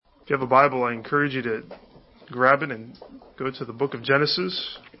you have a Bible, I encourage you to grab it and go to the book of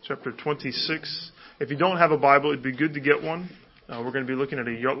Genesis, chapter 26. If you don't have a Bible, it'd be good to get one. We're going to be looking at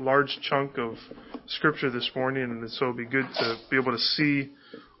a large chunk of Scripture this morning, and so it'd be good to be able to see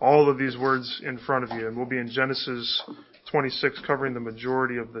all of these words in front of you. And we'll be in Genesis 26, covering the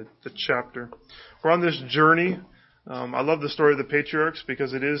majority of the chapter. We're on this journey. I love the story of the patriarchs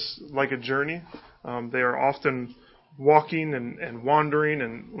because it is like a journey. They are often walking and wandering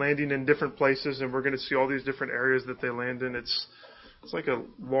and landing in different places, and we're going to see all these different areas that they land in. It's like a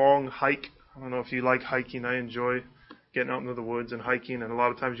long hike. I don't know if you like hiking. I enjoy getting out into the woods and hiking, and a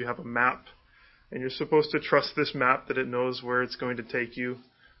lot of times you have a map, and you're supposed to trust this map that it knows where it's going to take you.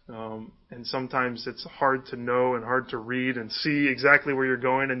 And sometimes it's hard to know and hard to read and see exactly where you're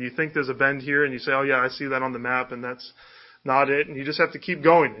going, and you think there's a bend here, and you say, oh yeah, I see that on the map, and that's not it, and you just have to keep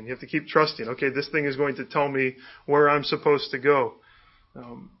going, and you have to keep trusting. Okay, this thing is going to tell me where I'm supposed to go.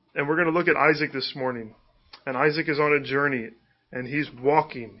 And we're going to look at Isaac this morning, and Isaac is on a journey, and he's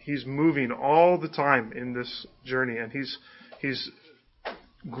walking, he's moving all the time in this journey, and he's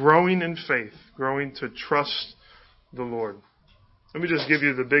growing in faith, growing to trust the Lord. Let me just give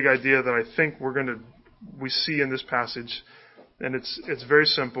you the big idea that I think we see in this passage, and it's very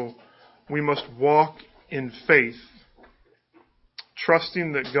simple. We must walk in faith,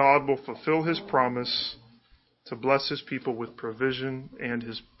 trusting that God will fulfill His promise to bless His people with provision and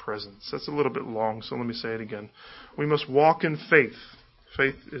His presence. That's a little bit long, so let me say it again. We must walk in faith.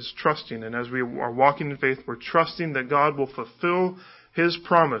 Faith is trusting, and as we are walking in faith, we're trusting that God will fulfill His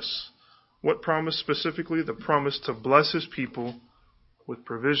promise. What promise specifically? The promise to bless His people with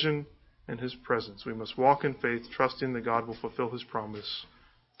provision and His presence. We must walk in faith, trusting that God will fulfill His promise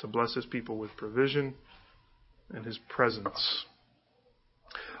to bless His people with provision and His presence.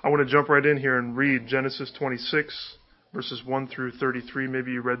 I want to jump right in here and read Genesis 26, verses 1 through 33.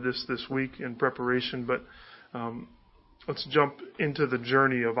 Maybe you read this week in preparation, but let's jump into the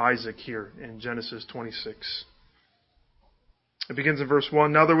journey of Isaac here in Genesis 26. It begins in verse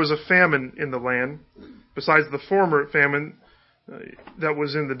 1. Now there was a famine in the land, besides the former famine that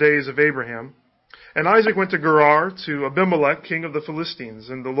was in the days of Abraham. And Isaac went to Gerar to Abimelech, king of the Philistines.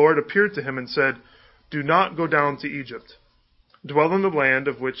 And the Lord appeared to him and said, do not go down to Egypt. Dwell in the land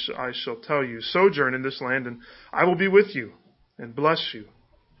of which I shall tell you. Sojourn in this land, and I will be with you and bless you.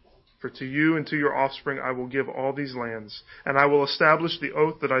 For to you and to your offspring I will give all these lands, and I will establish the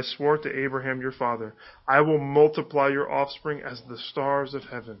oath that I swore to Abraham your father. I will multiply your offspring as the stars of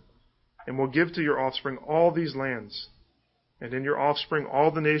heaven, and will give to your offspring all these lands. And in your offspring all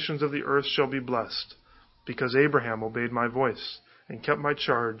the nations of the earth shall be blessed, because Abraham obeyed my voice, and kept my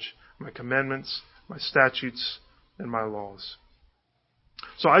charge, my commandments, my statutes, and my laws.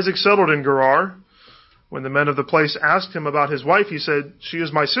 So Isaac settled in Gerar. When the men of the place asked him about his wife, he said, she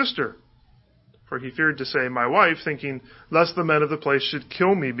is my sister. For he feared to say, my wife, thinking, lest the men of the place should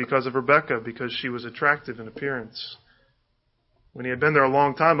kill me because of Rebekah, because she was attractive in appearance. When he had been there a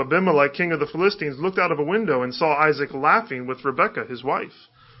long time, Abimelech, king of the Philistines, looked out of a window and saw Isaac laughing with Rebekah, his wife.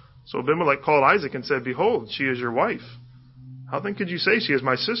 So Abimelech called Isaac and said, behold, she is your wife. How then could you say she is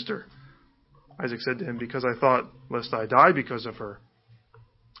my sister? Isaac said to him, because I thought, lest I die because of her.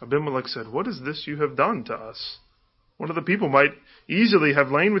 Abimelech said, what is this you have done to us? One of the people might easily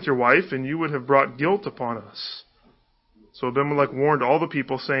have lain with your wife, and you would have brought guilt upon us. So Abimelech warned all the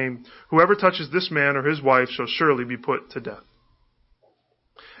people, saying, whoever touches this man or his wife shall surely be put to death.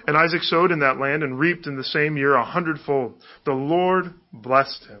 And Isaac sowed in that land and reaped in the same year 100-fold. The Lord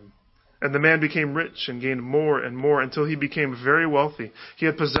blessed him. And the man became rich and gained more and more until he became very wealthy. He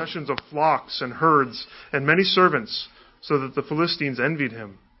had possessions of flocks and herds and many servants, so that the Philistines envied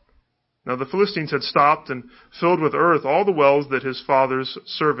him. Now the Philistines had stopped and filled with earth all the wells that his father's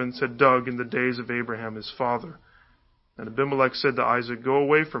servants had dug in the days of Abraham his father. And Abimelech said to Isaac, go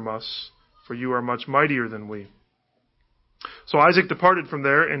away from us, for you are much mightier than we. So Isaac departed from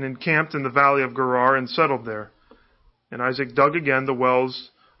there and encamped in the valley of Gerar and settled there. And Isaac dug again the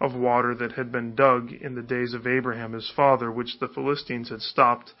wells of water that had been dug in the days of Abraham his father, which the Philistines had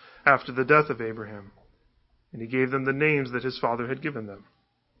stopped after the death of Abraham. And he gave them the names that his father had given them.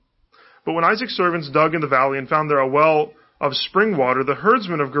 But when Isaac's servants dug in the valley and found there a well of spring water, the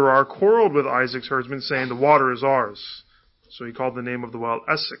herdsmen of Gerar quarreled with Isaac's herdsmen, saying, the water is ours. So he called the name of the well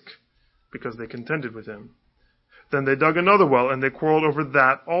Esek, because they contended with him. Then they dug another well, and they quarreled over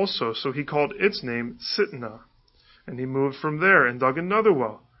that also. So he called its name Sitnah. And he moved from there and dug another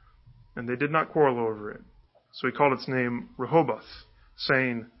well, and they did not quarrel over it. So he called its name Rehoboth,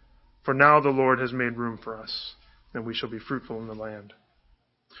 saying, for now the Lord has made room for us, and we shall be fruitful in the land.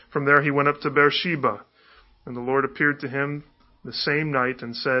 From there he went up to Beersheba, and the Lord appeared to him the same night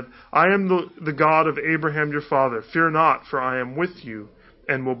and said, I am the God of Abraham your father. Fear not, for I am with you,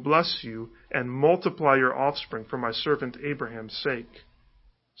 and will bless you, and multiply your offspring for my servant Abraham's sake.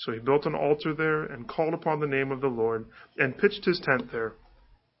 So he built an altar there, and called upon the name of the Lord, and pitched his tent there.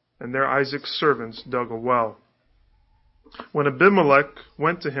 And there Isaac's servants dug a well. When Abimelech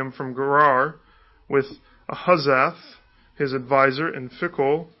went to him from Gerar with Ahazath, his advisor, and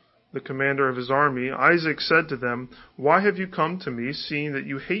Phicol, the commander of his army, Isaac said to them, Why have you come to me, seeing that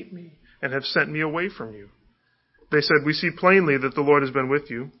you hate me, and have sent me away from you? They said, We see plainly that the Lord has been with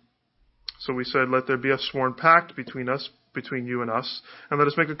you. So we said, Let there be a sworn pact between you and us, and let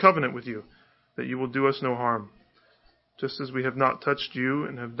us make a covenant with you, that you will do us no harm. Just as we have not touched you,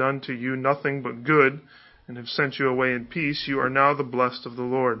 and have done to you nothing but good, and have sent you away in peace, you are now the blessed of the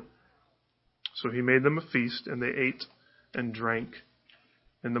Lord. So he made them a feast, and they ate and drank.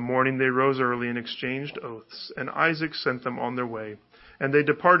 In the morning they rose early and exchanged oaths, and Isaac sent them on their way, and they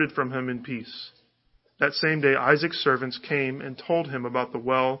departed from him in peace. That same day Isaac's servants came and told him about the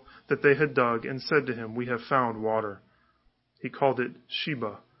well that they had dug, and said to him, We have found water. He called it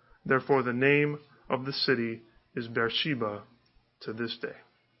Sheba. Therefore the name of the city is Beersheba to this day.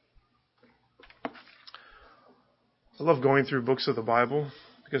 I love going through books of the Bible,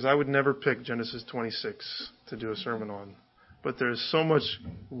 because I would never pick Genesis 26 to do a sermon on. But there's so much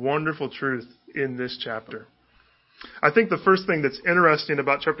wonderful truth in this chapter. I think the first thing that's interesting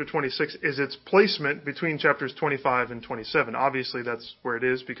about chapter 26 is its placement between chapters 25 and 27. Obviously, that's where it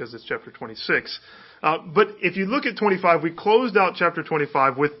is because it's chapter 26. But if you look at 25, we closed out chapter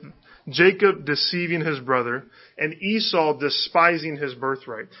 25 with Jacob deceiving his brother and Esau despising his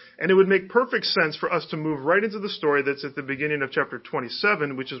birthright. And it would make perfect sense for us to move right into the story that's at the beginning of chapter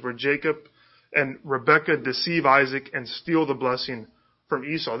 27, which is where Jacob and Rebekah deceive Isaac and steal the blessing from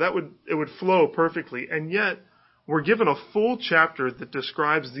Esau. It would flow perfectly. And yet, we're given a full chapter that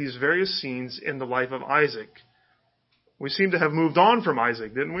describes these various scenes in the life of Isaac. We seem to have moved on from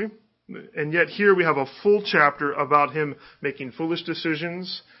Isaac, didn't we? And yet here we have a full chapter about him making foolish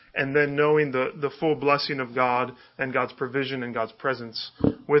decisions and then knowing the full blessing of God and God's provision and God's presence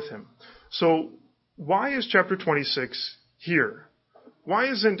with him. So why is chapter 26 here?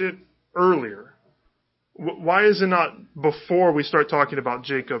 Why isn't it earlier? Why is it not before we start talking about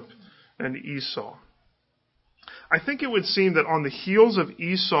Jacob and Esau? I think it would seem that on the heels of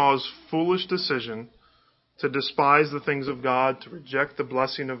Esau's foolish decision to despise the things of God, to reject the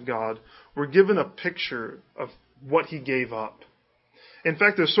blessing of God, we're given a picture of what he gave up. In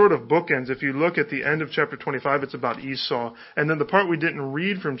fact, there's sort of bookends. If you look at the end of chapter 25, it's about Esau. And then the part we didn't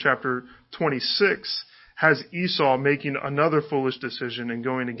read from chapter 26 has Esau making another foolish decision and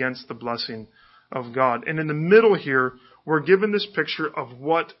going against the blessing of God. And in the middle here, we're given this picture of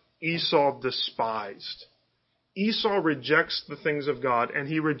what Esau despised. Esau rejects the things of God, and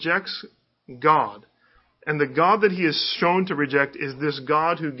he rejects God. And the God that he is shown to reject is this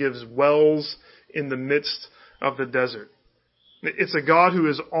God who gives wells in the midst of the desert. It's a God who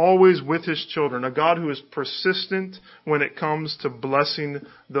is always with his children, a God who is persistent when it comes to blessing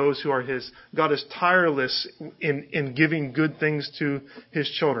those who are his. God is tireless in giving good things to his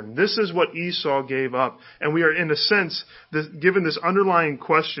children. This is what Esau gave up. And we are, in a sense, given this underlying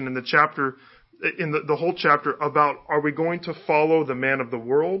question in the chapter, in the whole chapter about, are we going to follow the man of the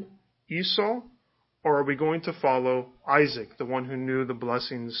world, Esau, or are we going to follow Isaac, the one who knew the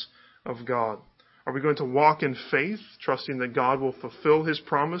blessings of God? Are we going to walk in faith, trusting that God will fulfill his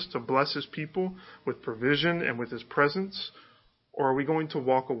promise to bless his people with provision and with his presence? Or are we going to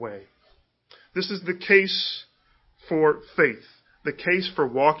walk away? This is the case for faith, the case for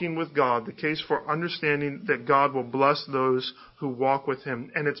walking with God, the case for understanding that God will bless those who walk with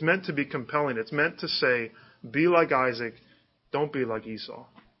him. And it's meant to be compelling. It's meant to say, be like Isaac, don't be like Esau.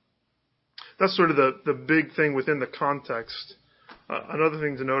 That's sort of the big thing within the context. Another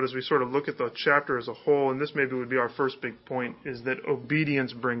thing to note as we sort of look at the chapter as a whole, and this maybe would be our first big point, is that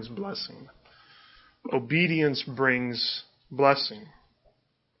obedience brings blessing. Obedience brings blessing.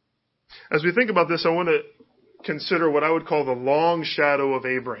 As we think about this, I want to consider what I would call the long shadow of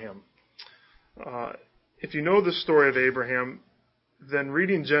Abraham. If you know the story of Abraham, then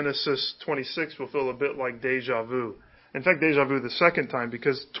reading Genesis 26 will feel a bit like deja vu. In fact, deja vu the second time,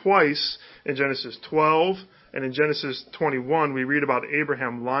 because twice in Genesis 12 and in Genesis 21, we read about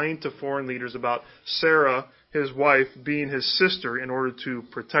Abraham lying to foreign leaders about Sarah, his wife, being his sister in order to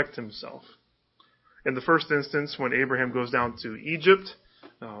protect himself. In the first instance, when Abraham goes down to Egypt,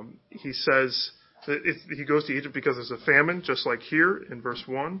 he says that he goes to Egypt because there's a famine, just like here in verse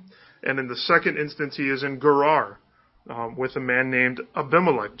 1. And in the second instance, he is in Gerar with a man named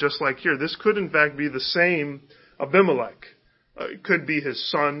Abimelech, just like here. This could in fact be the same Abimelech It could be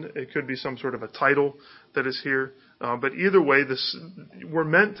his son. It could be some sort of a title that is here. But either way, we're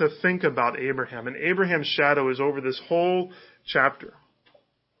meant to think about Abraham. And Abraham's shadow is over this whole chapter.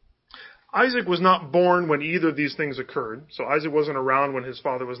 Isaac was not born when either of these things occurred. So Isaac wasn't around when his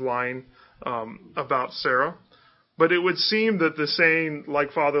father was lying about Sarah. But it would seem that the saying,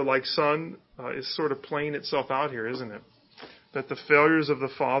 like father, like son, is sort of playing itself out here, isn't it? That the failures of the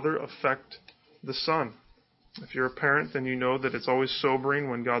father affect the son. If you're a parent, then you know that it's always sobering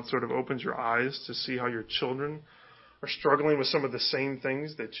when God sort of opens your eyes to see how your children are struggling with some of the same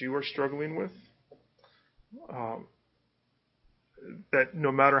things that you are struggling with. That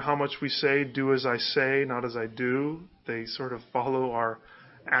no matter how much we say, do as I say, not as I do, they sort of follow our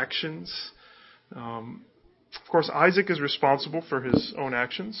actions. Of course, Isaac is responsible for his own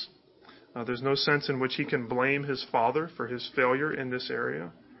actions. There's no sense in which he can blame his father for his failure in this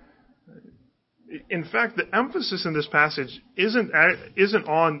area. In fact, the emphasis in this passage isn't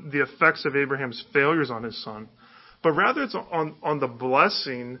on the effects of Abraham's failures on his son, but rather it's on the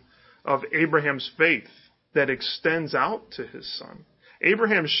blessing of Abraham's faith that extends out to his son.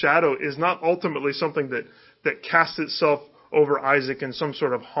 Abraham's shadow is not ultimately something that casts itself over Isaac in some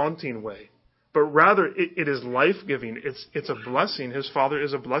sort of haunting way, but rather it is life-giving. It's a blessing. His father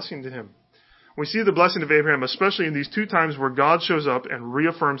is a blessing to him. We see the blessing of Abraham, especially in these two times where God shows up and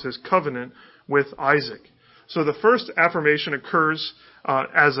reaffirms his covenant with Isaac. So the first affirmation occurs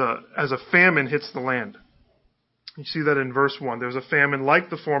as a famine hits the land. You see that in verse 1. There's a famine like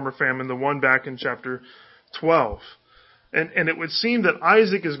the former famine, the one back in chapter 12. And it would seem that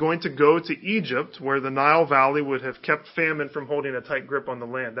Isaac is going to go to Egypt, where the Nile Valley would have kept famine from holding a tight grip on the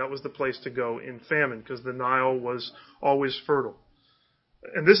land. That was the place to go in famine, because the Nile was always fertile.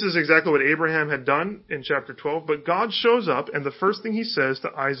 And this is exactly what Abraham had done in chapter 12. But God shows up, and the first thing he says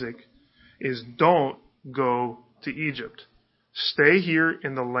to Isaac is, don't go to Egypt. Stay here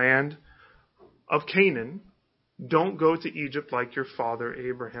in the land of Canaan. Don't go to Egypt like your father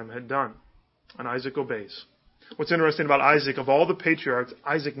Abraham had done. And Isaac obeys. What's interesting about Isaac, of all the patriarchs,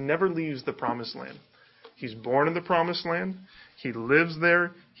 Isaac never leaves the promised land. He's born in the promised land. He lives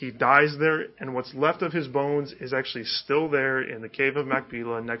there. He dies there. And what's left of his bones is actually still there in the cave of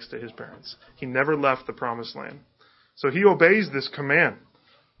Machpelah next to his parents. He never left the promised land. So he obeys this command.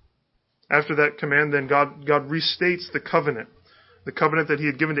 After that command, then God restates the covenant that he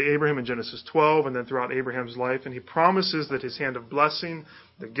had given to Abraham in Genesis 12 and then throughout Abraham's life. And he promises that his hand of blessing,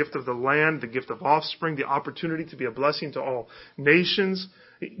 the gift of the land, the gift of offspring, the opportunity to be a blessing to all nations,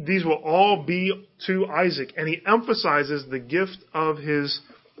 these will all be to Isaac. And he emphasizes the gift of his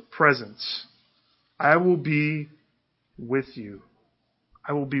presence. I will be with you.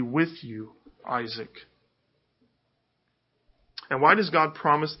 I will be with you, Isaac. And why does God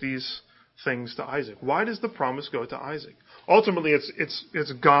promise these things to Isaac? Why does the promise go to Isaac? Ultimately,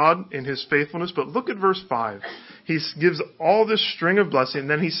 it's God in his faithfulness, but look at verse 5. He gives all this string of blessing, and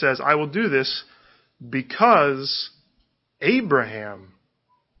then he says, I will do this because Abraham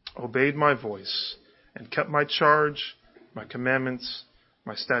obeyed my voice and kept my charge, my commandments,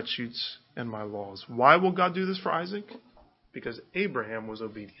 my statutes, and my laws. Why will God do this for Isaac? Because Abraham was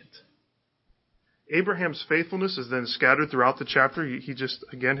obedient. Abraham's faithfulness is then scattered throughout the chapter.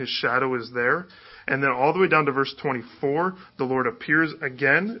 Again, his shadow is there. And then all the way down to verse 24, the Lord appears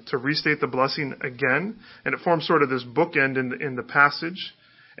again to restate the blessing again. And it forms sort of this bookend in the passage.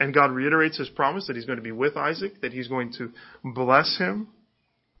 And God reiterates his promise that he's going to be with Isaac, that he's going to bless him.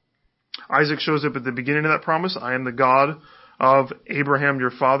 Isaac shows up at the beginning of that promise. I am the God of Abraham,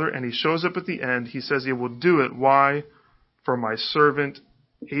 your father. And he shows up at the end. He says he will do it. Why? For my servant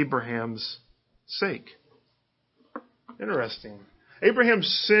Abraham's sake. Interesting. Abraham's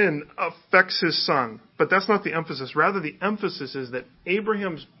sin affects his son, but that's not the emphasis. Rather, the emphasis is that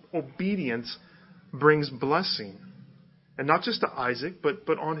Abraham's obedience brings blessing. And not just to Isaac,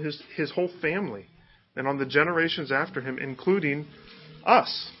 but on his whole family and on the generations after him, including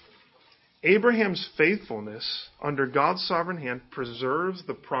us. Abraham's faithfulness under God's sovereign hand preserves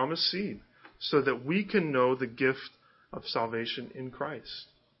the promised seed so that we can know the gift of salvation in Christ.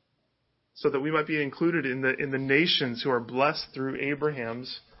 So that we might be included in the nations who are blessed through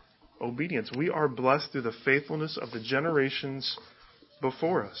Abraham's obedience. We are blessed through the faithfulness of the generations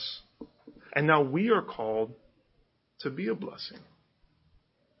before us. And now we are called to be a blessing.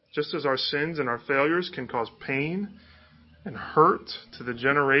 Just as our sins and our failures can cause pain and hurt to the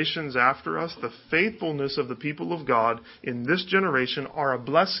generations after us, the faithfulness of the people of God in this generation are a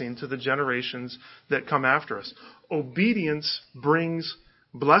blessing to the generations that come after us. Obedience brings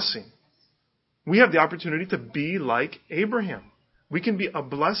blessing. We have the opportunity to be like Abraham. We can be a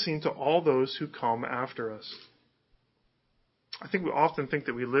blessing to all those who come after us. I think we often think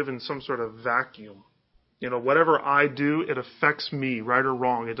that we live in some sort of vacuum. Whatever I do, it affects me, right or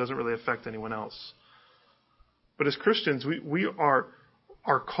wrong. It doesn't really affect anyone else. But as Christians, we are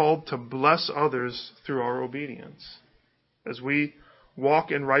called to bless others through our obedience. As we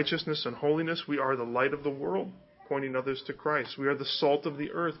walk in righteousness and holiness, we are the light of the world, pointing others to Christ. We are the salt of the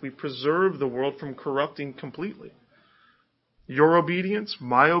earth. We preserve the world from corrupting completely. Your obedience,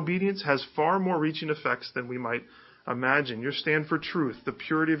 my obedience, has far more reaching effects than we might imagine. Your stand for truth, the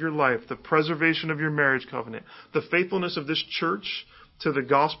purity of your life, the preservation of your marriage covenant, the faithfulness of this church to the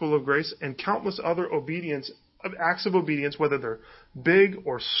gospel of grace, and countless other acts of obedience, whether they're big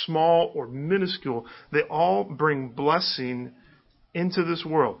or small or minuscule, they all bring blessing into this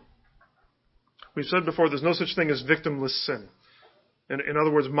world. We've said before, there's no such thing as victimless sin. In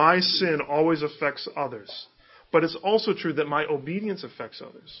other words, my sin always affects others. But it's also true that my obedience affects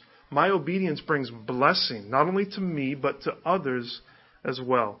others. My obedience brings blessing, not only to me, but to others as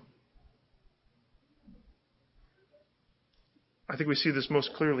well. I think we see this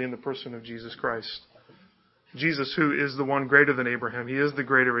most clearly in the person of Jesus Christ. Jesus, who is the one greater than Abraham, he is the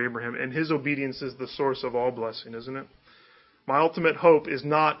greater Abraham, and his obedience is the source of all blessing, isn't it? My ultimate hope is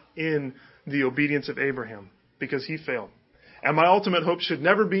not in the obedience of Abraham, because he failed. And my ultimate hope should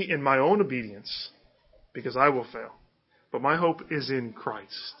never be in my own obedience, because I will fail. But my hope is in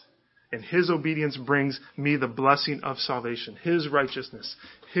Christ. And his obedience brings me the blessing of salvation. His righteousness,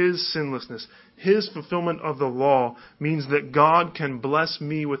 his sinlessness, his fulfillment of the law means that God can bless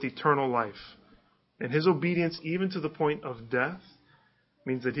me with eternal life. And his obedience, even to the point of death,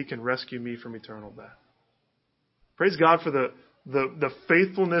 means that he can rescue me from eternal death. Praise God for the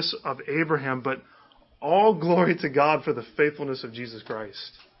faithfulness of Abraham, but all glory to God for the faithfulness of Jesus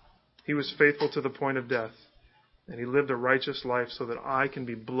Christ. He was faithful to the point of death. And he lived a righteous life so that I can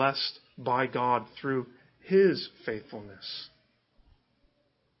be blessed by God through his faithfulness.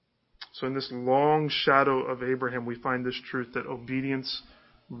 So in this long shadow of Abraham, we find this truth that obedience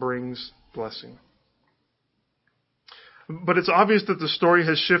brings blessing. But it's obvious that the story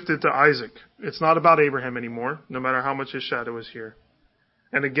has shifted to Isaac. It's not about Abraham anymore, no matter how much his shadow is here.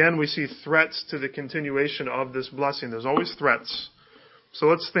 And again, we see threats to the continuation of this blessing. There's always threats. So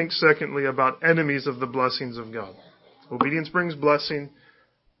let's think secondly about enemies of the blessings of God. Obedience brings blessing.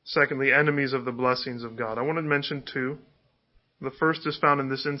 Secondly, enemies of the blessings of God. I want to mention two. The first is found in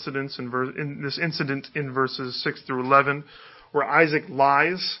this incident in verses 6 through 11, where Isaac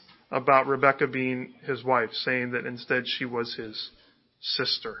lies about Rebekah being his wife, saying that instead she was his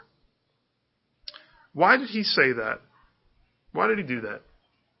sister. Why did he say that? Why did he do that?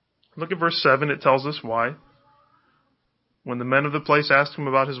 Look at verse 7. It tells us why. When the men of the place asked him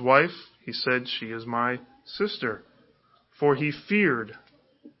about his wife, he said, "She is my sister." For he feared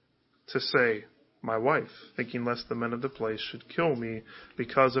to say, "my wife," thinking lest the men of the place should kill me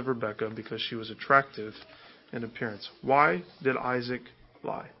because of Rebekah, because she was attractive in appearance. Why did Isaac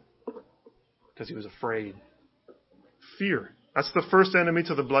lie? Because he was afraid. Fear. That's the first enemy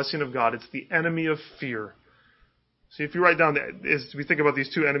to the blessing of God. It's the enemy of fear. See, if you write down, as we think about these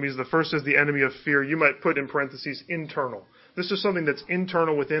two enemies, the first is the enemy of fear. You might put in parentheses, internal. This is something that's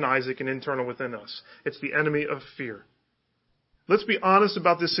internal within Isaac and internal within us. It's the enemy of fear. Let's be honest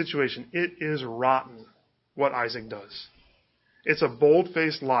about this situation. It is rotten what Isaac does. It's a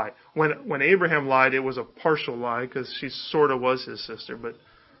bold-faced lie. When Abraham lied, it was a partial lie because she sort of was his sister. But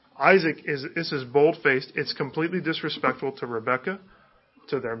Isaac is bold-faced. It's completely disrespectful to Rebekah,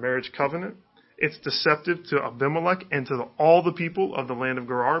 to their marriage covenant. It's deceptive to Abimelech and to all the people of the land of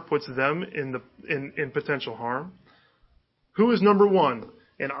Gerar, puts them in potential harm. Who is number one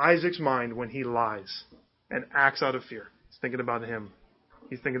in Isaac's mind when he lies and acts out of fear? He's thinking about him.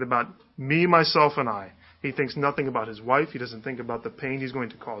 He's thinking about me, myself, and I. He thinks nothing about his wife. He doesn't think about the pain he's going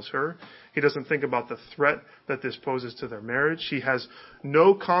to cause her. He doesn't think about the threat that this poses to their marriage. He has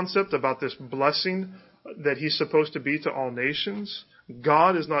no concept about this blessing that he's supposed to be to all nations.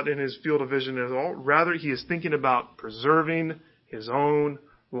 God is not in his field of vision at all. Rather, he is thinking about preserving his own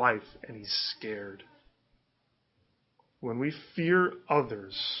life, and he's scared. When we fear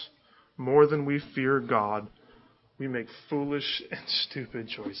others more than we fear God, we make foolish and stupid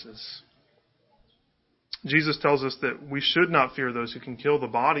choices. Jesus tells us that we should not fear those who can kill the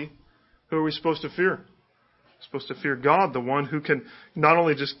body. Who are we supposed to fear? We're supposed to fear God, the one who can not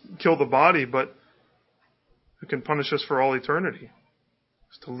only just kill the body, but who can punish us for all eternity.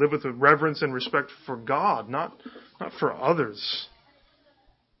 It's to live with reverence and respect for God, not for others.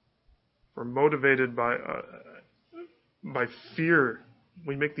 We're motivated by fear.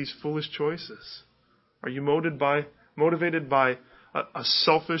 We make these foolish choices. Are you motivated by a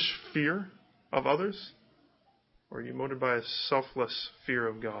selfish fear of others? Or are you motivated by a selfless fear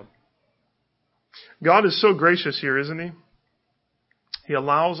of God? God is so gracious here, isn't he? He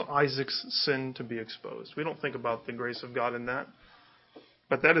allows Isaac's sin to be exposed. We don't think about the grace of God in that.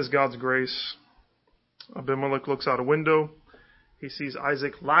 But that is God's grace. Abimelech looks out a window. He sees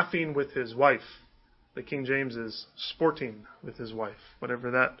Isaac laughing with his wife. The King James is sporting with his wife,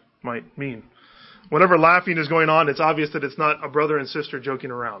 whatever that might mean. Whenever laughing is going on, it's obvious that it's not a brother and sister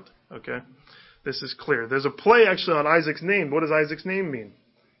joking around. Okay? This is clear. There's a play actually on Isaac's name. What does Isaac's name mean?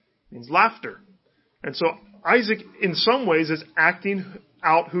 It means laughter. And so Isaac, in some ways, is acting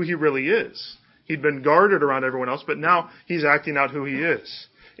out who he really is. He'd been guarded around everyone else, but now he's acting out who he is.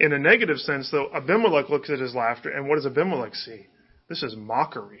 In a negative sense, though, Abimelech looks at his laughter, and what does Abimelech see? This is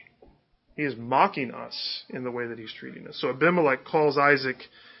mockery. He is mocking us in the way that he's treating us. So Abimelech calls Isaac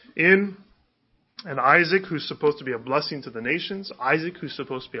in, and Isaac, who's supposed to be a blessing to the nations, Isaac, who's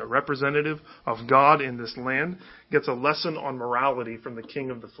supposed to be a representative of God in this land, gets a lesson on morality from the king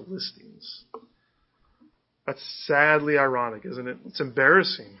of the Philistines. That's sadly ironic, isn't it? It's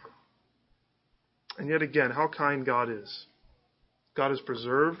embarrassing. And yet again, how kind God is. God has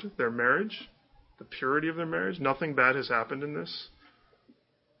preserved their marriage, the purity of their marriage. Nothing bad has happened in this.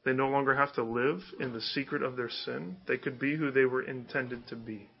 They no longer have to live in the secret of their sin. They could be who they were intended to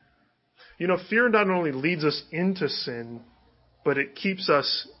be. You know, fear not only leads us into sin, but it keeps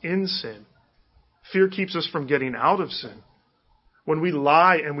us in sin. Fear keeps us from getting out of sin. When we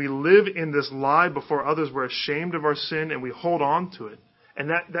lie and we live in this lie before others, we're ashamed of our sin and we hold on to it. And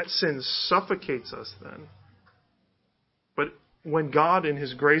that sin suffocates us then. But when God in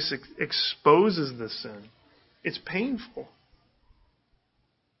His grace exposes the sin, it's painful.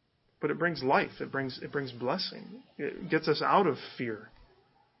 But it brings life. It brings blessing. It gets us out of fear.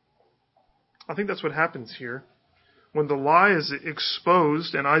 I think that's what happens here. When the lie is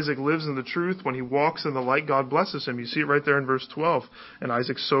exposed and Isaac lives in the truth, when he walks in the light, God blesses him. You see it right there in verse 12. And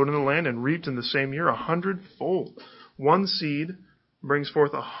Isaac sowed in the land and reaped in the same year 100-fold. One seed brings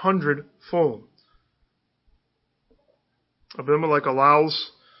forth 100-fold. Abimelech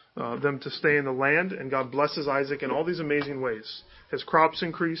allows them to stay in the land, and God blesses Isaac in all these amazing ways. His crops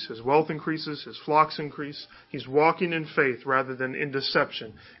increase, his wealth increases, his flocks increase. He's walking in faith rather than in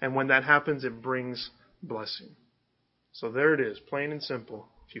deception. And when that happens, it brings blessing. So there it is, plain and simple.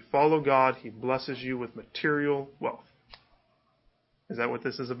 If you follow God, He blesses you with material wealth. Is that what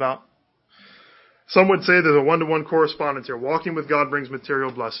this is about? Some would say there's a one-to-one correspondence here. Walking with God brings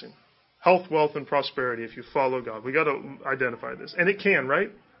material blessing. Health, wealth, and prosperity if you follow God. We got to identify this. And it can,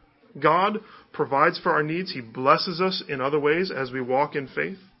 right? God provides for our needs. He blesses us in other ways as we walk in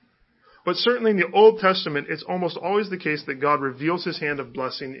faith. But certainly in the Old Testament, it's almost always the case that God reveals His hand of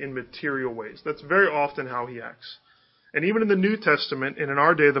blessing in material ways. That's very often how He acts. And even in the New Testament, and in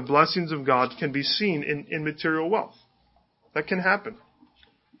our day, the blessings of God can be seen in material wealth. That can happen.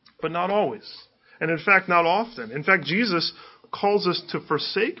 But not always. And in fact, not often. In fact, Jesus calls us to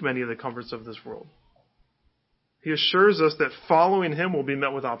forsake many of the comforts of this world. He assures us that following Him will be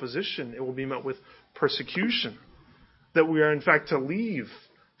met with opposition. It will be met with persecution. That we are in fact to leave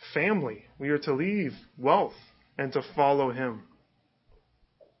family. We are to leave wealth and to follow Him.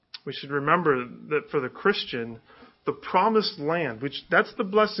 We should remember that for the Christian, the promised land, which that's the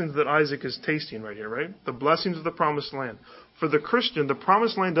blessings that Isaac is tasting right here, right? The blessings of the promised land. For the Christian, the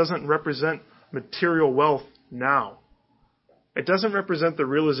promised land doesn't represent material wealth now. It doesn't represent the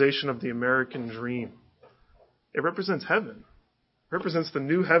realization of the American dream. It represents heaven. It represents the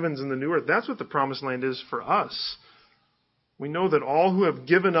new heavens and the new earth. That's what the promised land is for us. We know that all who have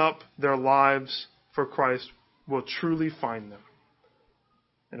given up their lives for Christ will truly find them.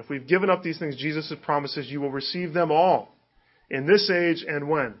 And if we've given up these things, Jesus promises you will receive them all in this age and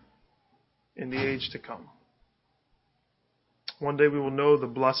when? In the age to come. One day we will know the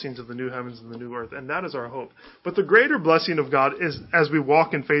blessings of the new heavens and the new earth, and that is our hope. But the greater blessing of God is, as we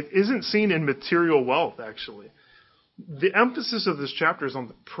walk in faith, isn't seen in material wealth, actually. The emphasis of this chapter is on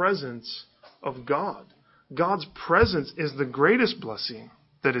the presence of God. God's presence is the greatest blessing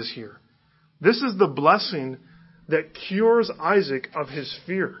that is here. This is the blessing that cures Isaac of his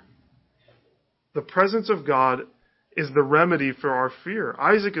fear. The presence of God is the remedy for our fear.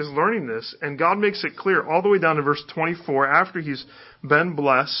 Isaac is learning this, and God makes it clear all the way down to verse 24, after he's been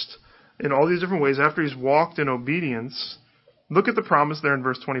blessed in all these different ways, after he's walked in obedience. Look at the promise there in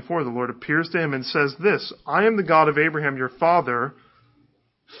verse 24. The Lord appears to him and says this, I am the God of Abraham, your father.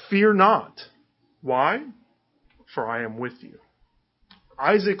 Fear not. Why? For I am with you.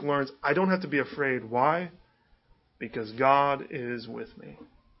 Isaac learns, I don't have to be afraid. Why? Because God is with me.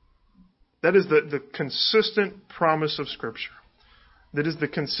 That is the consistent promise of Scripture. That is the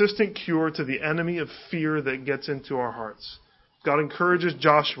consistent cure to the enemy of fear that gets into our hearts. God encourages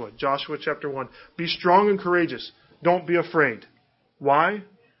Joshua chapter 1, be strong and courageous. Don't be afraid. Why?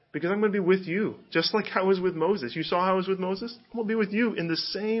 Because I'm going to be with you, just like I was with Moses. You saw how I was with Moses? I'm going to be with you in the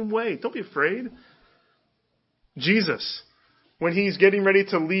same way. Don't be afraid. Jesus, when he's getting ready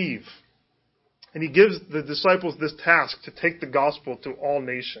to leave, and he gives the disciples this task to take the gospel to all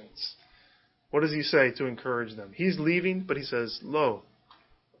nations, what does he say to encourage them? He's leaving, but he says, lo,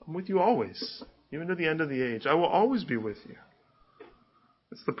 I'm with you always, even to the end of the age. I will always be with you.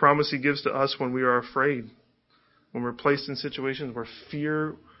 It's the promise he gives to us when we are afraid, when we're placed in situations where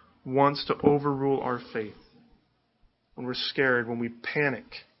fear wants to overrule our faith, when we're scared, when we panic,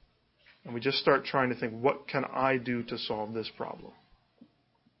 and we just start trying to think, what can I do to solve this problem?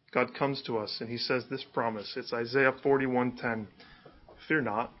 God comes to us and he says this promise. It's Isaiah 41:10. Fear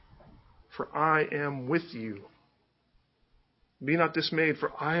not, for I am with you. Be not dismayed,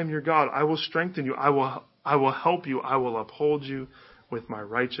 for I am your God. I will strengthen you. I will help you. I will uphold you with my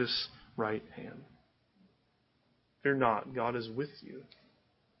righteous right hand. Fear not, God is with you.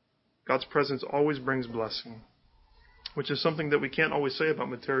 God's presence always brings blessing, which is something that we can't always say about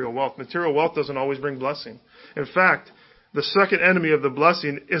material wealth. Material wealth doesn't always bring blessing. In fact, the second enemy of the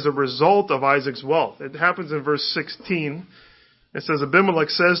blessing is a result of Isaac's wealth. It happens in verse 16. It says, Abimelech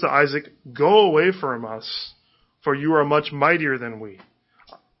says to Isaac, go away from us, for you are much mightier than we.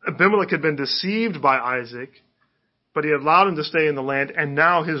 Abimelech had been deceived by Isaac, but he had allowed him to stay in the land, and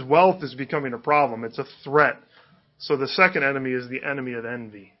now his wealth is becoming a problem. It's a threat. So the second enemy is the enemy of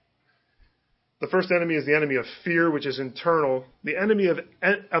envy. The first enemy is the enemy of fear, which is internal. The enemy of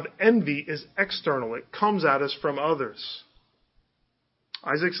envy is external. It comes at us from others.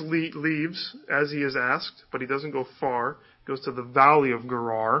 Isaac leaves as he is asked, but he doesn't go far. He goes to the valley of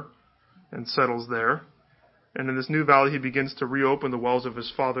Gerar and settles there. And in this new valley, he begins to reopen the wells of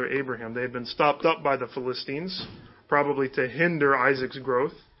his father Abraham. They had been stopped up by the Philistines, probably to hinder Isaac's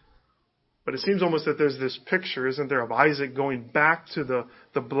growth. But it seems almost that there's this picture, isn't there, of Isaac going back to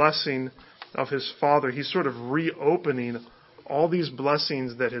the blessing of his father. He's sort of reopening all these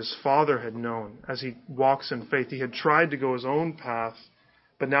blessings that his father had known as he walks in faith. He had tried to go his own path,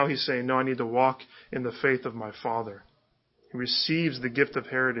 but now he's saying, no, I need to walk in the faith of my father. He receives the gift of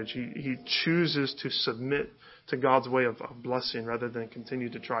heritage. He chooses to submit to God's way of blessing rather than continue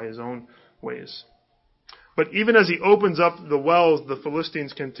to try his own ways. But even as he opens up the wells, the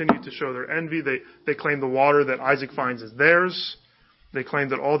Philistines continue to show their envy. They claim the water that Isaac finds is theirs. They claim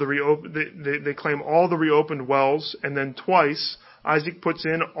that they claim all the reopened wells, and then twice Isaac puts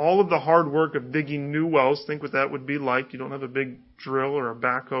in all of the hard work of digging new wells. Think what that would be like. You don't have a big drill or a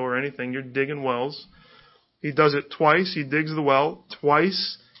backhoe or anything. You're digging wells. He does it twice. He digs the well.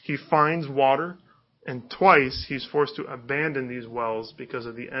 Twice he finds water, and twice he's forced to abandon these wells because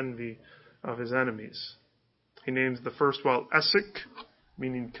of the envy of his enemies. He names the first well Esek,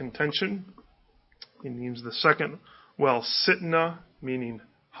 meaning contention. He names the second well Sitnah, meaning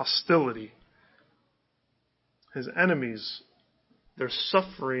hostility. His enemies, they're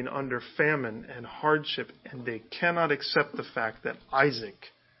suffering under famine and hardship, and they cannot accept the fact that Isaac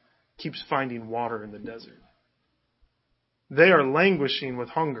keeps finding water in the desert. They are languishing with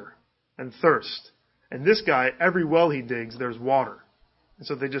hunger and thirst. And this guy, every well he digs, there's water. And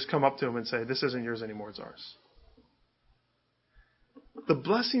so they just come up to him and say, this isn't yours anymore, it's ours. The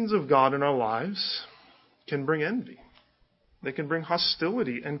blessings of God in our lives can bring envy. They can bring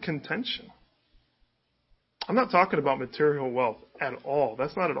hostility and contention. I'm not talking about material wealth at all.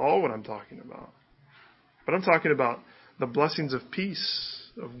 That's not at all what I'm talking about. But I'm talking about the blessings of peace,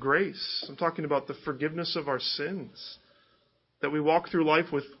 of grace. I'm talking about the forgiveness of our sins. That we walk through life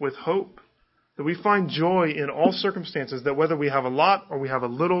with hope. That we find joy in all circumstances. That whether we have a lot or we have a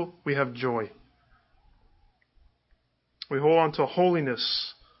little, we have joy. We hold on to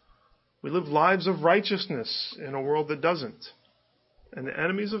holiness. We live lives of righteousness in a world that doesn't. And the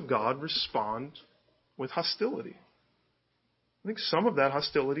enemies of God respond with hostility. I think some of that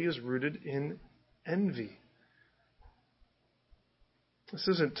hostility is rooted in envy. This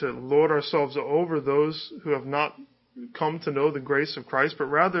isn't to lord ourselves over those who have not come to know the grace of Christ, but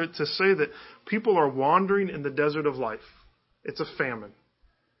rather to say that people are wandering in the desert of life. It's a famine.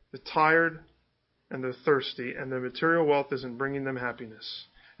 They're tired and they're thirsty, and their material wealth isn't bringing them happiness.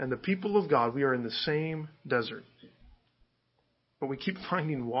 And the people of God, we are in the same desert. But we keep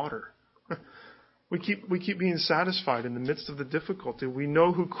finding water. We keep being satisfied in the midst of the difficulty. We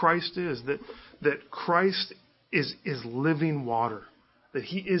know who Christ is, that Christ is living water, that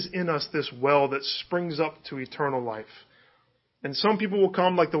he is in us this well that springs up to eternal life. And some people will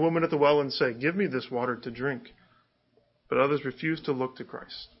come like the woman at the well and say, give me this water to drink. But others refuse to look to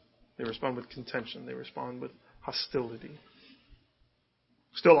Christ. They respond with contention. They respond with hostility.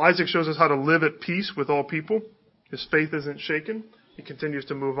 Still, Isaac shows us how to live at peace with all people. His faith isn't shaken. He continues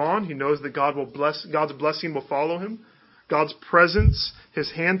to move on. He knows that God's blessing will follow him. God's presence,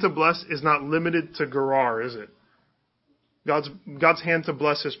 his hand to bless, is not limited to Gerar, is it? God's hand to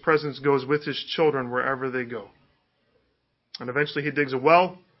bless, his presence goes with his children wherever they go. And eventually he digs a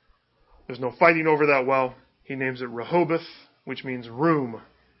well. There's no fighting over that well. He names it Rehoboth, which means room.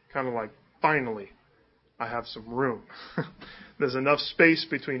 Kind of like, finally, I have some room. There's enough space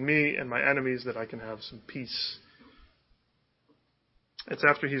between me and my enemies that I can have some peace. It's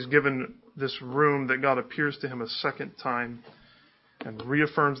after he's given this room that God appears to him a second time and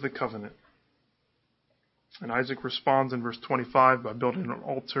reaffirms the covenant. And Isaac responds in verse 25 by building an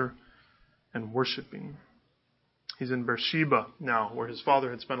altar and worshiping. He's in Beersheba now, where his father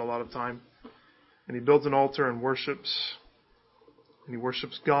had spent a lot of time. And he builds an altar and worships. And he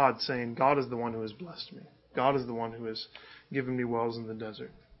worships God, saying, God is the one who has blessed me. God is the one who has given me wells in the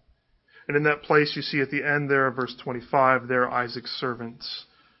desert. And in that place, you see at the end there, verse 25, there Isaac's servants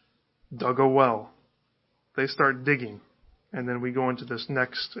dug a well. They start digging. And then we go into this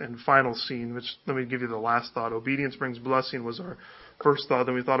next and final scene, which, let me give you the last thought. Obedience brings blessing was our first thought.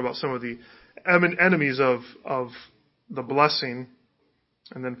 Then we thought about some of the enemies of the blessing.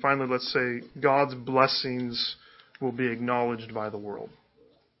 And then finally, let's say God's blessings will be acknowledged by the world.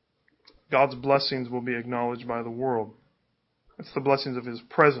 God's blessings will be acknowledged by the world. It's the blessings of his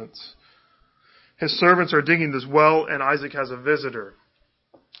presence. His servants are digging this well, and Isaac has a visitor.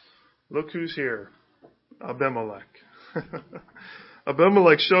 Look who's here. Abimelech.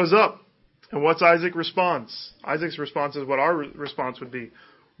 Abimelech shows up. And what's Isaac's response? Isaac's response is what our response would be.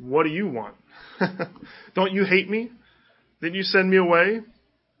 What do you want? Don't you hate me? Didn't you send me away?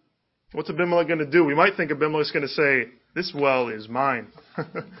 What's Abimelech going to do? We might think Abimelech's going to say, this well is mine.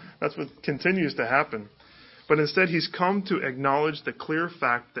 That's what continues to happen. But instead, he's come to acknowledge the clear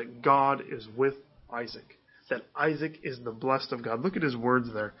fact that God is with Isaac. That Isaac is the blessed of God. Look at his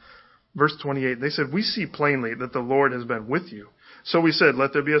words there. Verse 28, they said, we see plainly that the Lord has been with you. So we said,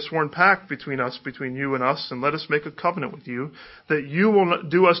 let there be a sworn pact between you and us, and let us make a covenant with you, that you will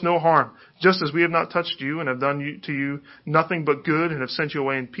do us no harm, just as we have not touched you and have done to you nothing but good and have sent you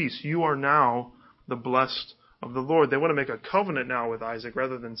away in peace. You are now the blessed of the Lord. They want to make a covenant now with Isaac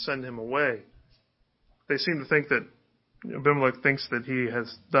rather than send him away. They seem to think that Abimelech thinks that he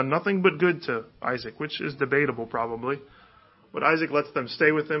has done nothing but good to Isaac, which is debatable probably. But Isaac lets them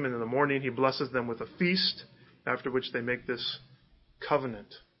stay with him, and in the morning he blesses them with a feast, after which they make this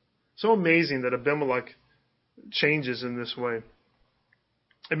covenant. So amazing that Abimelech changes in this way.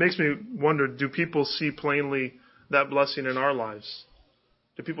 It makes me wonder, do people see plainly that blessing in our lives?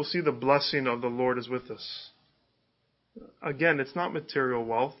 Do people see the blessing of the Lord is with us? Again, it's not material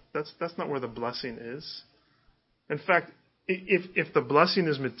wealth. That's not where the blessing is. In fact, if the blessing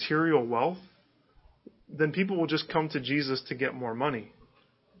is material wealth, then people will just come to Jesus to get more money.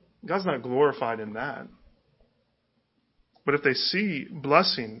 God's not glorified in that. But if they see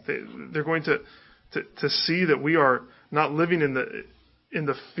blessing, they're going to see that we are not living in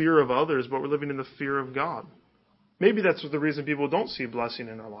the fear of others, but we're living in the fear of God. Maybe that's the reason people don't see blessing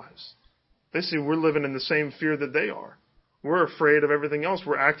in our lives. They see we're living in the same fear that they are. We're afraid of everything else.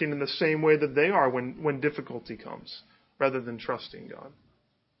 We're acting in the same way that they are when difficulty comes, rather than trusting God.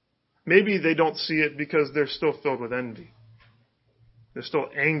 Maybe they don't see it because they're still filled with envy. They're still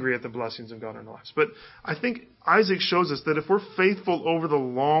angry at the blessings of God in our lives. But I think Isaac shows us that if we're faithful over the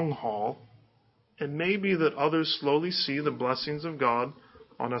long haul, and maybe that others slowly see the blessings of God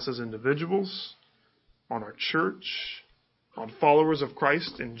on us as individuals, on our church, on followers of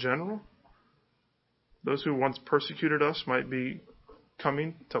Christ in general, those who once persecuted us might be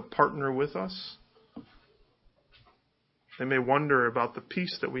coming to partner with us. They may wonder about the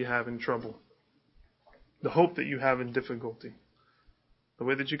peace that we have in trouble, the hope that you have in difficulty, the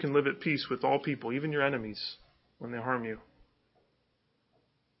way that you can live at peace with all people, even your enemies, when they harm you.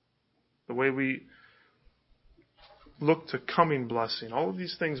 The way we look to coming blessing. All of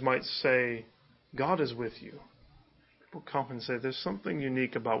these things might say, God is with you. People come and say, there's something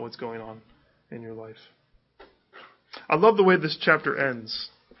unique about what's going on in your life. I love the way this chapter ends.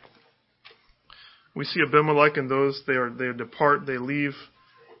 We see Abimelech and those, they depart, they leave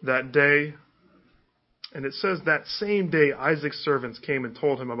that day. And it says that same day Isaac's servants came and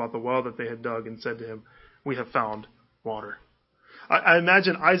told him about the well that they had dug and said to him, we have found water. I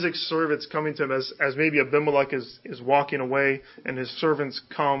imagine Isaac's servants coming to him as maybe Abimelech is walking away, and his servants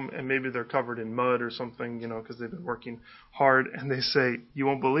come, and maybe they're covered in mud or something, because they've been working hard, and they say, "You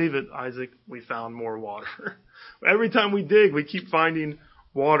won't believe it, Isaac, we found more water." Every time we dig, we keep finding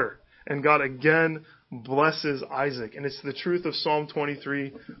water. And God again blesses Isaac. And it's the truth of Psalm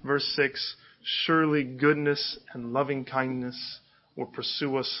 23, verse 6. Surely goodness and loving kindness will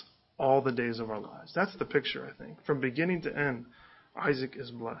pursue us all the days of our lives. That's the picture, I think. From beginning to end, Isaac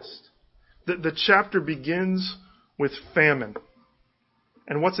is blessed. The chapter begins with famine.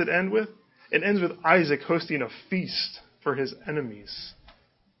 And what's it end with? It ends with Isaac hosting a feast for his enemies.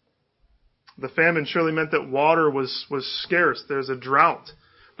 The famine surely meant that water was scarce. There's a drought.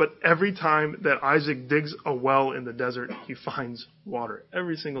 But every time that Isaac digs a well in the desert, he finds water.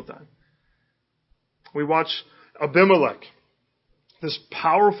 Every single time. We watch Abimelech, this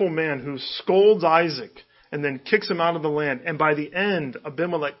powerful man who scolds Isaac and then kicks him out of the land. And by the end,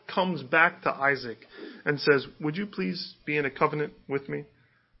 Abimelech comes back to Isaac and says, "Would you please be in a covenant with me?"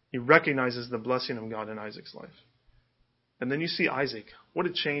 He recognizes the blessing of God in Isaac's life. And then you see Isaac. What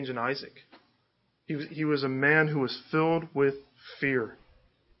a change in Isaac. He was a man who was filled with fear.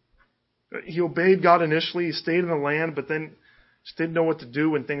 He obeyed God initially. He stayed in the land, but then just didn't know what to do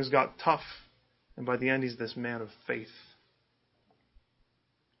when things got tough. And by the end, he's this man of faith.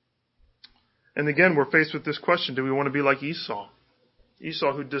 And again, we're faced with this question. Do we want to be like Esau?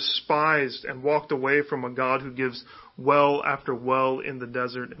 Esau, who despised and walked away from a God who gives well after well in the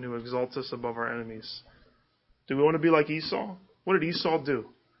desert and who exalts us above our enemies. Do we want to be like Esau? What did Esau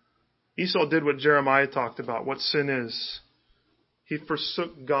do? Esau did what Jeremiah talked about, what sin is. He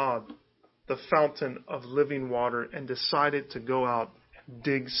forsook God, the fountain of living water, and decided to go out and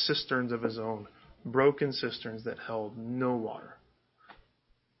dig cisterns of his own, broken cisterns that held no water.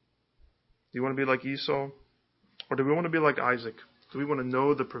 Do you want to be like Esau? Or do we want to be like Isaac? Do we want to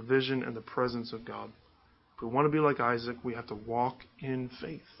know the provision and the presence of God? If we want to be like Isaac, we have to walk in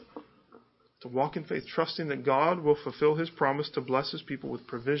faith. To walk in faith, trusting that God will fulfill his promise to bless his people with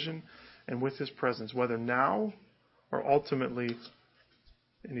provision and with his presence, whether now or ultimately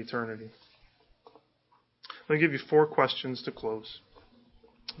in eternity. Let me give you 4 questions to close.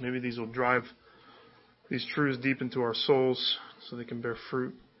 Maybe these will drive these truths deep into our souls so they can bear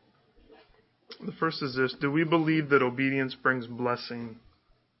fruit. The first is this: do we believe that obedience brings blessing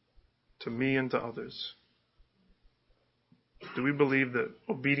to me and to others? Do we believe that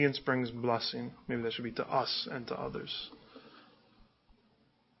obedience brings blessing? Maybe that should be to us and to others.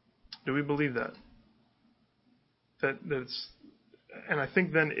 Do we believe that? And I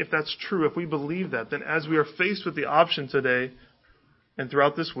think then if that's true, if we believe that, then as we are faced with the option today and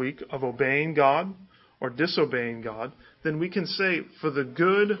throughout this week of obeying God or disobeying God, then we can say, for the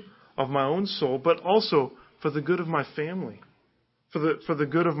good of my own soul, but also for the good of my family, for the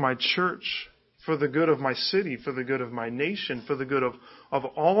good of my church, for the good of my city, for the good of my nation, for the good of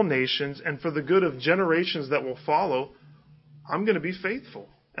all nations, and for the good of generations that will follow, I'm going to be faithful.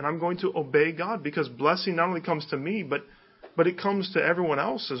 And I'm going to obey God, because blessing not only comes to me, but it comes to everyone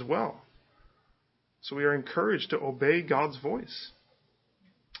else as well. So we are encouraged to obey God's voice.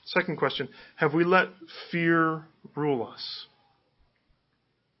 Second question: have we let fear rule us?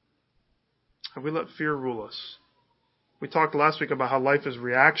 Have we let fear rule us? We talked last week about how life is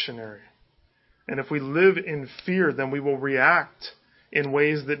reactionary. And if we live in fear, then we will react in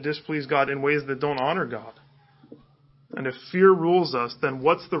ways that displease God, in ways that don't honor God. And if fear rules us, then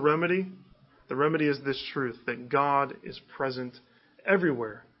what's the remedy? The remedy is this truth, that God is present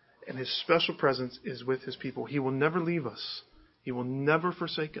everywhere, and his special presence is with his people. He will never leave us. He will never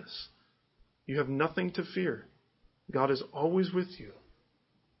forsake us. You have nothing to fear. God is always with you.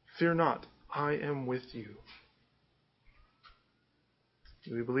 Fear not, I am with you.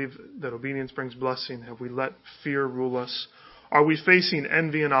 Do we believe that obedience brings blessing? Have we let fear rule us? Are we facing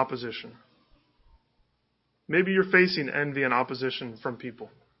envy and opposition? Maybe you're facing envy and opposition from people.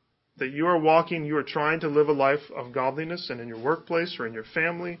 That you are trying to live a life of godliness, and in your workplace or in your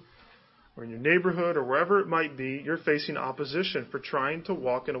family or in your neighborhood or wherever it might be, you're facing opposition for trying to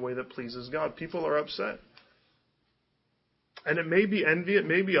walk in a way that pleases God. People are upset. And it may be envy, it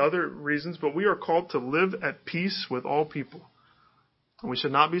may be other reasons, but we are called to live at peace with all people. And we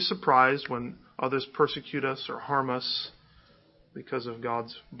should not be surprised when others persecute us or harm us because of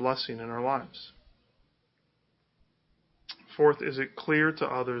God's blessing in our lives. Fourth, is it clear to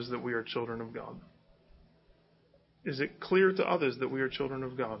others that we are children of God? Is it clear to others that we are children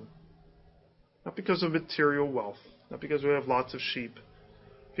of God? Not because of material wealth, not because we have lots of sheep.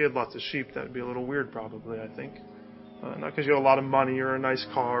 If you had lots of sheep, that would be a little weird probably, I think. Not because you have a lot of money or a nice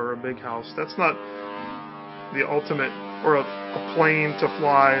car or a big house. That's not the ultimate or a plane to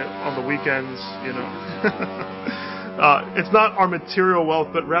fly on the weekends, you know. It's not our material wealth,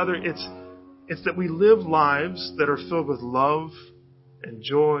 but rather it's that we live lives that are filled with love and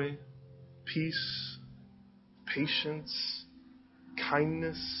joy, peace, patience,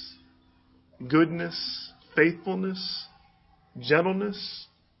 kindness, goodness, faithfulness, gentleness,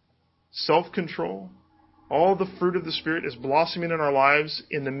 self-control. All the fruit of the Spirit is blossoming in our lives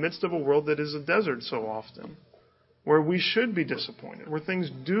in the midst of a world that is a desert so often, where we should be disappointed, where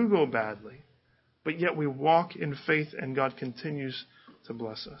things do go badly, but yet we walk in faith and God continues to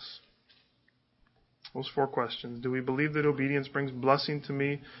bless us. Those 4 questions. Do we believe that obedience brings blessing to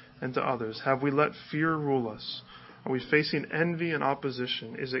me and to others? Have we let fear rule us? Are we facing envy and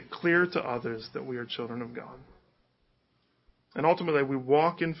opposition? Is it clear to others that we are children of God? And ultimately, we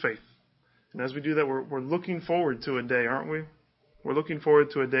walk in faith. And as we do that, we're looking forward to a day, aren't we? We're looking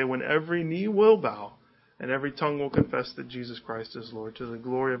forward to a day when every knee will bow and every tongue will confess that Jesus Christ is Lord, to the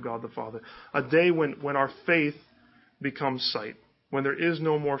glory of God the Father. A day when our faith becomes sight, when there is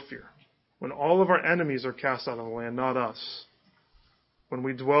no more fear, when all of our enemies are cast out of the land, not us, when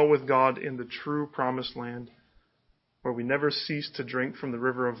we dwell with God in the true promised land, where we never cease to drink from the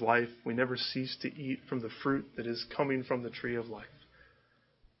river of life, we never cease to eat from the fruit that is coming from the tree of life.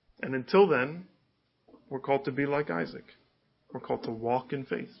 And until then, we're called to be like Isaac. We're called to walk in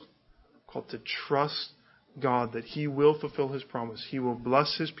faith. We're called to trust God that He will fulfill His promise. He will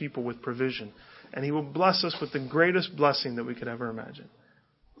bless His people with provision. And He will bless us with the greatest blessing that we could ever imagine.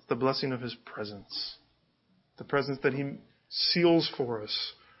 It's the blessing of His presence. The presence that He seals for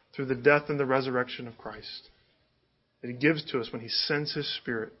us through the death and the resurrection of Christ. That He gives to us when He sends His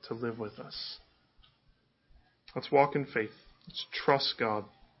Spirit to live with us. Let's walk in faith. Let's trust God.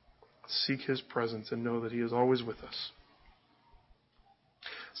 Seek His presence and know that He is always with us.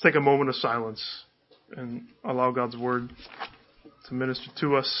 Let's take a moment of silence and allow God's Word to minister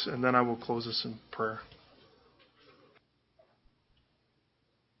to us, and then I will close us in prayer.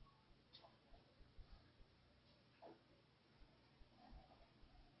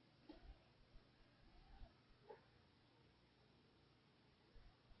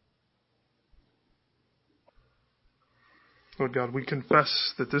 Lord God, we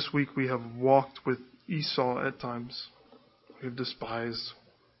confess that this week we have walked with Esau at times. We have despised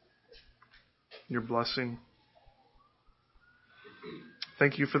your blessing.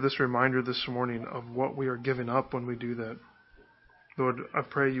 Thank you for this reminder this morning of what we are giving up when we do that. Lord, I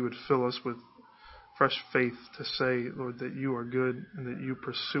pray you would fill us with fresh faith to say, Lord, that you are good and that you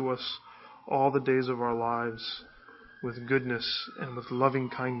pursue us all the days of our lives with goodness and with loving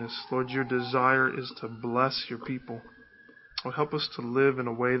kindness. Lord, your desire is to bless your people. Lord, help us to live in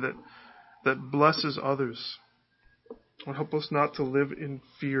a way that blesses others. Lord, help us not to live in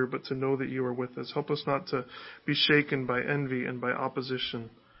fear, but to know that you are with us. Help us not to be shaken by envy and by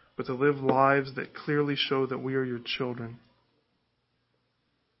opposition, but to live lives that clearly show that we are your children.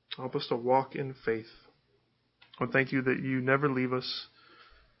 Help us to walk in faith. Lord, thank you that you never leave us.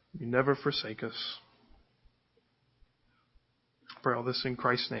 You never forsake us. I pray all this in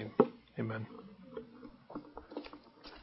Christ's name. Amen.